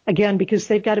 Again, because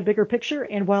they've got a bigger picture.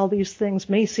 And while these things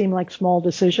may seem like small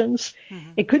decisions,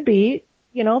 Hmm. it could be,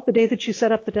 the day that you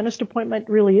set up the dentist appointment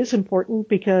really is important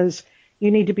because you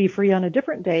need to be free on a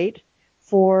different date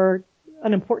for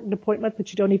an important appointment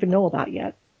that you don't even know about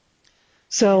yet.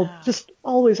 So Yeah. just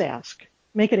always ask.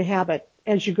 Make it a habit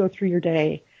as you go through your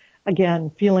day.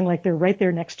 Again, feeling like they're right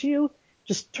there next to you,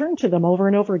 just turn to them over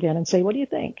and over again and say, what do you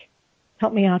think?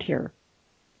 Help me out here.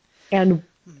 And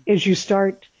as you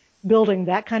start building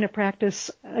that kind of practice,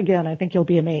 again, I think you'll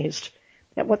be amazed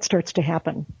at what starts to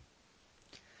happen.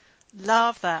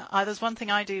 Love that. There's one thing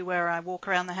I do where I walk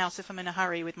around the house if I'm in a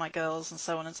hurry with my girls and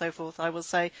so on and so forth. I will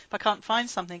say, if I can't find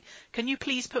something, can you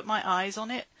please put my eyes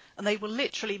on it? And they will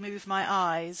literally move my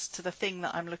eyes to the thing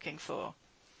that I'm looking for.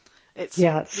 It's the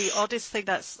Yes. oddest thing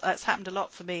that's happened a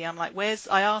lot for me. I'm like,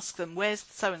 I ask them, where's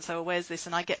so and so or where's this?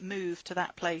 And I get moved to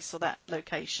that place or that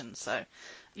location. So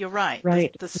you're right.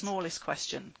 Right. The smallest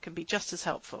question can be just as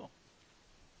helpful.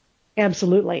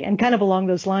 Absolutely. And kind of along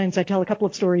those lines, I tell a couple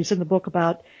of stories in the book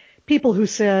about people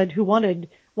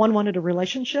one wanted a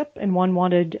relationship and one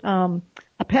wanted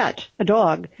a pet, a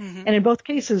dog. Hmm. And in both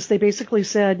cases, they basically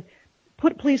said,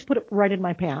 please put it right in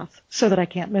my path so that I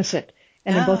can't miss it.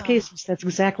 And in both Ah. cases, that's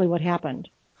exactly what happened.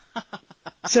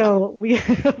 So we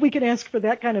we can ask for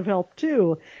that kind of help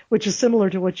too, which is similar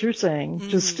to what you're saying, Hmm.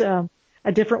 just a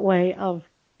different way of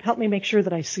help me make sure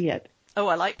that I see it. Oh,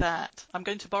 I like that. I'm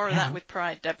going to borrow that Yeah, with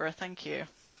pride, Deborah. Thank you.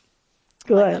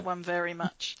 I like that good. one very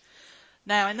much.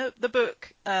 Now, in the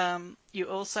book, you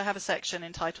also have a section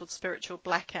entitled Spiritual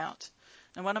Blackout.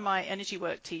 And one of my energy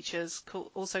work teachers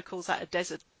also calls that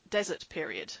a desert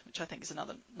period, which I think is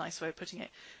another nice way of putting it.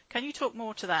 Can you talk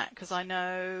more to that? Because I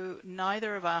know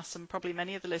neither of us and probably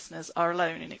many of the listeners are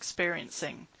alone in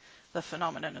experiencing the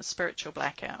phenomenon of spiritual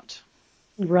blackout.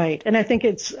 Right. And I think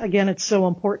it's so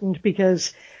important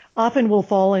because often we'll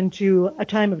fall into a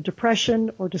time of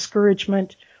depression or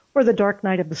discouragement or the dark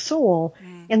night of the soul,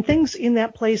 Mm. and things in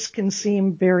that place can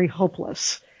seem very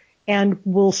hopeless. And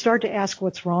we'll start to ask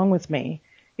what's wrong with me,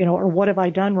 or what have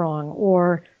I done wrong,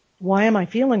 or why am I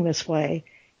feeling this way?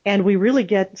 And we really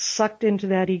get sucked into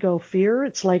that ego fear.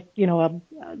 It's like,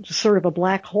 just sort of a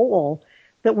black hole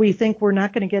that we think we're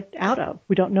not going to get out of.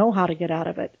 We don't know how to get out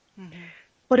of it. Mm-hmm.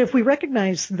 But if we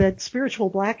recognize that spiritual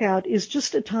blackout is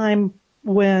just a time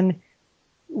when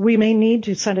we may need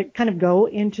to kind of go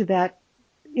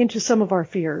into some of our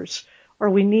fears, or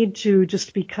we need to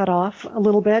just be cut off a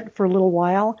little bit for a little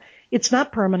while. It's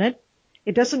not permanent.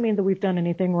 It doesn't mean that we've done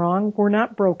anything wrong. We're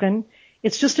not broken.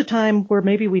 It's just a time where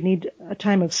maybe we need a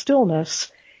time of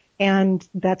stillness, and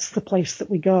that's the place that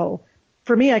we go.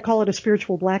 For me, I call it a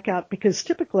spiritual blackout because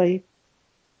typically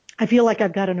I feel like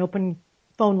I've got an open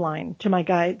phone line to my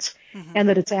guides and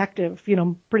that it's active,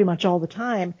 pretty much all the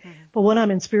time. But when I'm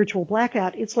in spiritual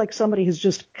blackout, it's like somebody has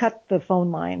just cut the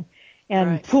phone line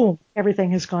and boom,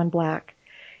 everything has gone black.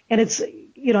 And it's,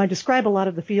 I describe a lot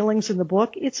of the feelings in the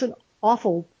book. It's an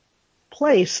awful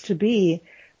place to be.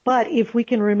 But if we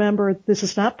can remember this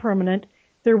is not permanent,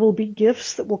 there will be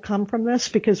gifts that will come from this,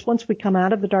 because once we come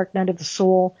out of the dark night of the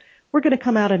soul, we're going to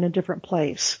come out in a different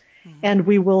place, and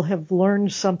we will have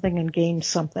learned something and gained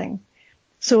something.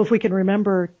 So if we can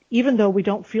remember, even though we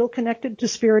don't feel connected to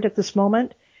spirit at this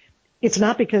moment, it's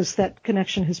not because that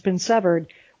connection has been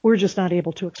severed. We're just not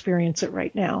able to experience it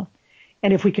right now.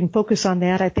 And if we can focus on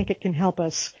that, I think it can help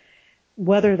us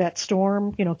weather that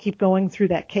storm, keep going through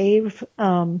that cave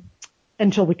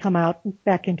until we come out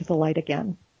back into the light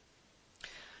again.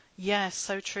 Yes,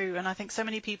 so true. And I think so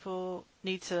many people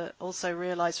need to also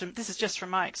realize, this is just from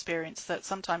my experience, that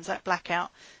sometimes that blackout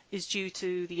is due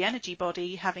to the energy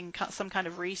body having some kind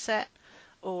of reset,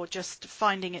 or just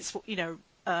finding its,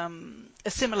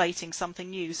 assimilating something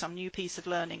new, some new piece of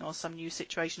learning or some new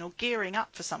situation, or gearing up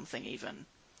for something even.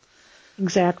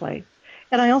 Exactly.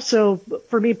 And I also,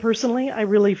 for me personally, I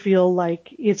really feel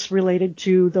like it's related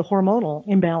to the hormonal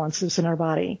imbalances in our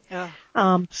body. Yeah.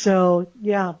 So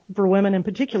yeah, for women in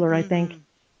particular, I think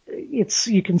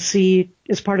you can see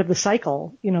as part of the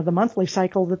cycle, the monthly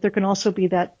cycle, that there can also be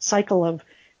that cycle of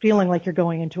feeling like you're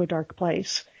going into a dark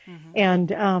place.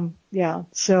 And,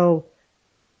 so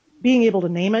being able to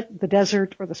name it, the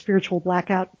desert or the spiritual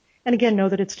blackout, and again, know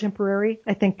that it's temporary,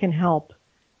 I think can help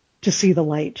to see the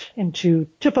light and to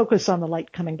focus on the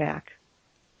light coming back.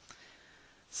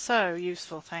 So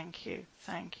useful. Thank you.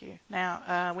 Thank you.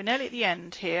 Now, we're nearly at the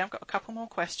end here. I've got a couple more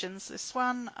questions. This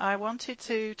one, I wanted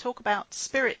to talk about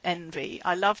spirit envy.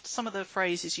 I loved some of the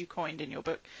phrases you coined in your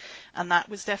book, and that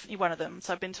was definitely one of them.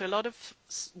 So I've been to a lot of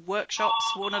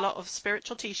workshops, worn a lot of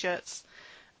spiritual T-shirts,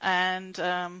 and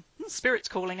Spirit's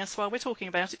calling us while we're talking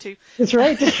about it too. That's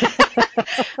right.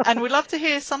 And we'd love to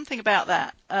hear something about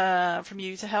that from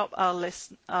you to help our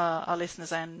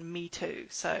listeners and me too.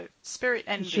 So Spirit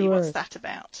envy, Sure. What's that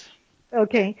about?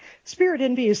 Okay. Spirit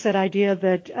envy is that idea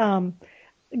that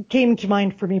came to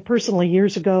mind for me personally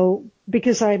years ago,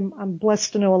 because I'm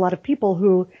blessed to know a lot of people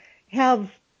who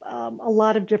have a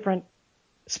lot of different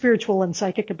spiritual and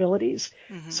psychic abilities.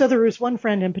 So there was one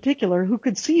friend in particular who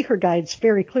could see her guides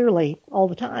very clearly all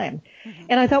the time.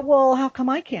 And I thought, well, how come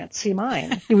I can't see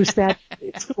mine? It's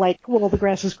like, well, the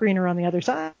grass is greener on the other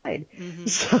side.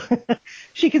 So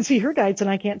she can see her guides and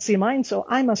I can't see mine. So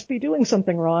I must be doing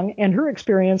something wrong and her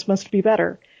experience must be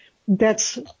better. And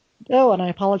I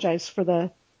apologize for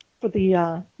the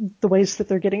ways that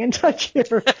they're getting in touch here.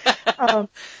 The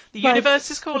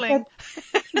universe is calling.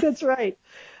 That's right.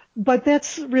 But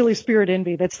that's really spirit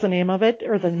envy. That's the name of it,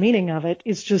 or the meaning of it,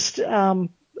 is just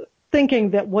thinking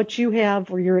that what you have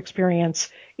or your experience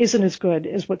isn't as good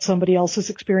as what somebody else is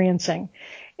experiencing.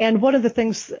 And one of the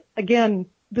things, again,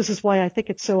 this is why I think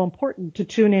it's so important to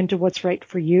tune into what's right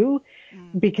for you,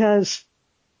 because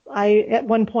I, at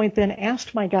one point then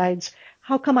asked my guides,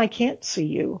 how come I can't see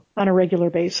you on a regular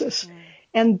basis?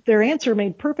 And their answer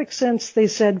made perfect sense. They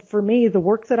said, for me, the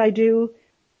work that I do,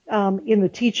 in the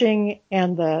teaching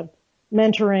and the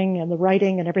mentoring and the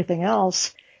writing and everything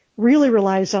else really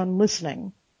relies on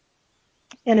listening.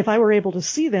 And if I were able to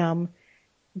see them,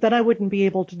 then I wouldn't be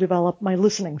able to develop my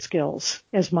listening skills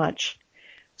as much.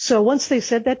 So once they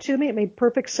said that to me, it made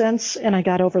perfect sense, and I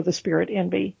got over the spirit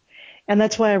envy. And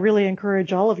that's why I really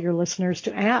encourage all of your listeners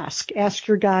to ask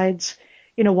your guides,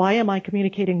 why am I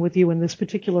communicating with you in this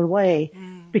particular way?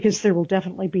 Because there will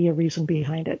definitely be a reason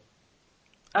behind it.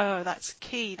 Oh, that's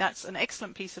key. That's an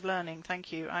excellent piece of learning.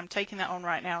 Thank you. I'm taking that on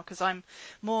right now because I'm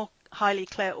more highly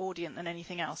clairaudient than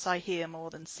anything else. I hear more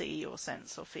than see or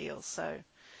sense or feel. So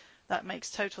that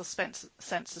makes total sense,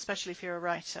 especially if you're a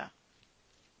writer.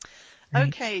 Right.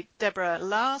 Okay, Deborah,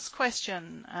 last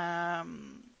question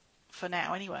for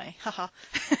now anyway.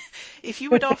 If you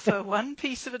would offer one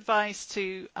piece of advice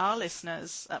to our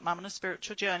listeners at Mum on a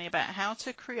Spiritual Journey about how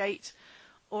to create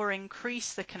or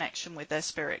increase the connection with their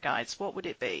spirit guides, what would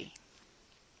it be?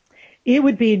 It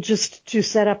would be just to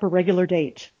set up a regular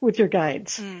date with your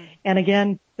guides. And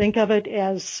again, think of it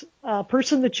as a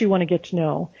person that you want to get to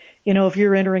know. If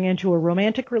you're entering into a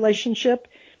romantic relationship,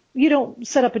 you don't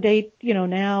set up a date,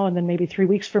 now and then maybe 3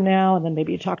 weeks from now, and then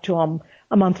maybe you talk to them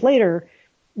a month later.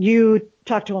 You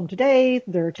talk to them today,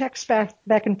 there are texts back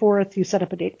and forth. You set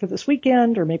up a date for this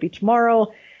weekend or maybe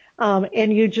tomorrow.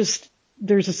 And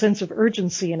there's a sense of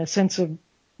urgency and a sense of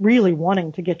really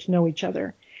wanting to get to know each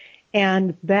other.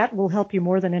 And that will help you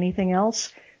more than anything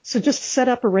else. So just set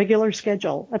up a regular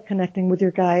schedule of connecting with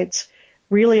your guides.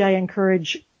 Really, I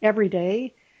encourage every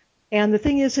day. And the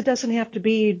thing is, it doesn't have to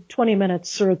be 20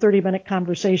 minutes or a 30-minute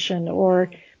conversation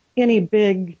or any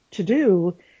big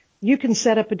to-do. You can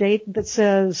set up a date that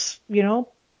says,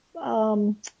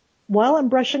 while I'm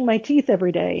brushing my teeth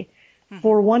every day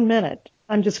for 1 minute,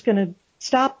 I'm just going to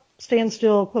stop, stand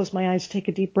still, close my eyes, take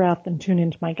a deep breath, and tune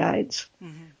into my guides.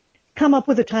 Mm-hmm. Come up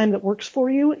with a time that works for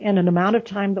you and an amount of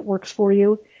time that works for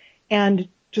you, and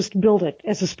just build it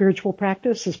as a spiritual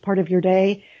practice, as part of your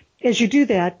day. As you do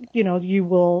that, you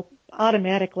will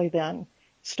automatically then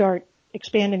start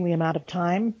expanding the amount of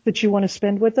time that you want to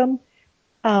spend with them.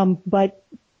 But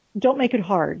don't make it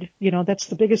hard. That's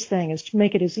the biggest thing, is to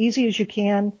make it as easy as you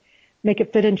can, make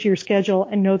it fit into your schedule,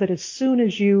 and know that as soon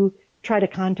as you try to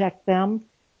contact them,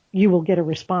 you will get a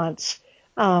response.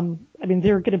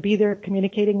 They're going to be there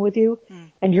communicating with you,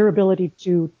 and your ability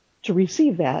to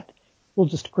receive that will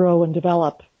just grow and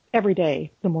develop every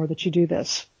day the more that you do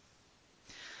this.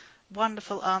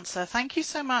 Wonderful answer. Thank you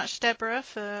so much, Deborah,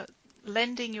 for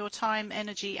lending your time,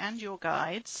 energy, and your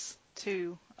guides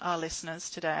to our listeners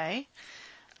today.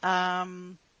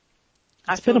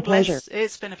 It's been a pleasure.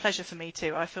 It's been a pleasure for me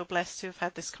too. I feel blessed to have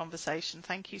had this conversation.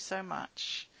 Thank you so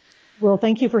much. Well,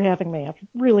 thank you for having me. I've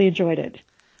really enjoyed it.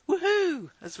 Woohoo,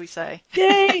 as we say.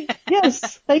 Yay!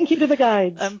 Yes, thank you to the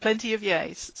guides. Plenty of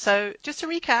yays. So just to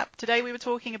recap, today we were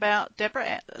talking about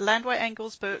Deborah Landway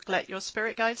Engel's book, Let Your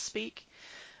Spirit Guides Speak.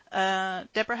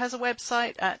 Deborah has a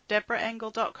website at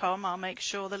deborahengel.com. I'll make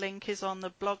sure the link is on the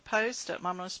blog post at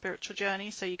Mum on a Spiritual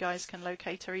Journey so you guys can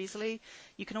locate her easily.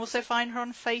 You can also find her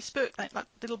on Facebook, that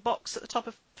little box at the top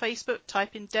of Facebook.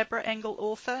 Type in Deborah Engel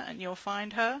Author and you'll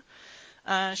find her.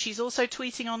 She's also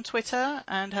tweeting on Twitter,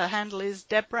 and her handle is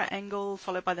Deborah Engel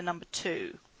followed by the number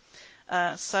 2.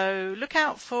 So look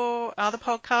out for other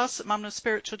podcasts at Mum on a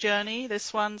Spiritual Journey.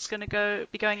 This one's going to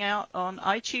be going out on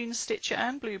iTunes, Stitcher,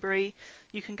 and Blueberry.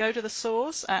 You can go to the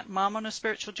source at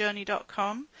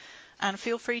mumonaspiritualjourney.com and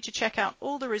feel free to check out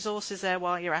all the resources there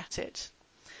while you're at it.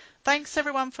 Thanks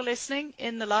everyone for listening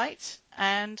in the light,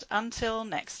 and until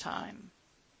next time.